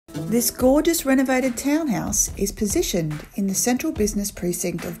This gorgeous renovated townhouse is positioned in the central business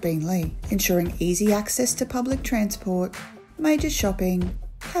precinct of Beenleigh, ensuring easy access to public transport, major shopping,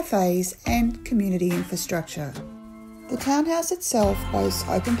 cafes and community infrastructure. The townhouse itself boasts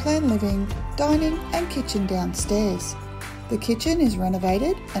open plan living, dining and kitchen downstairs. The kitchen is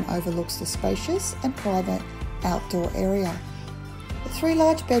renovated and overlooks the spacious and private outdoor area. The 3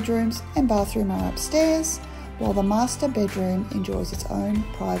 large bedrooms and bathroom are upstairs, while the master bedroom enjoys its own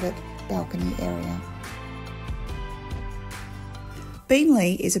private balcony area.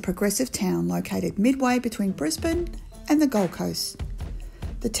 Beenleigh is a progressive town located midway between Brisbane and the Gold Coast.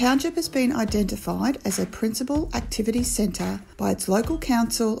 The township has been identified as a principal activity centre by its local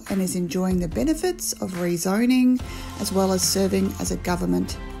council and is enjoying the benefits of rezoning, as well as serving as a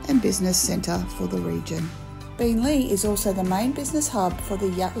government and business centre for the region. Beenleigh is also the main business hub for the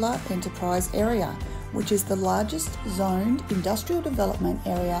Yatala Enterprise area, which is the largest zoned industrial development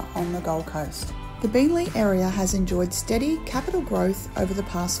area on the Gold Coast. The Beenleigh area has enjoyed steady capital growth over the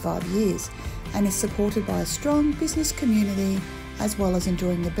past 5 years and is supported by a strong business community, as well as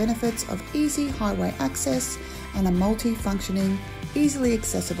enjoying the benefits of easy highway access and a multi-functioning, easily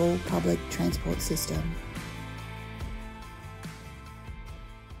accessible public transport system.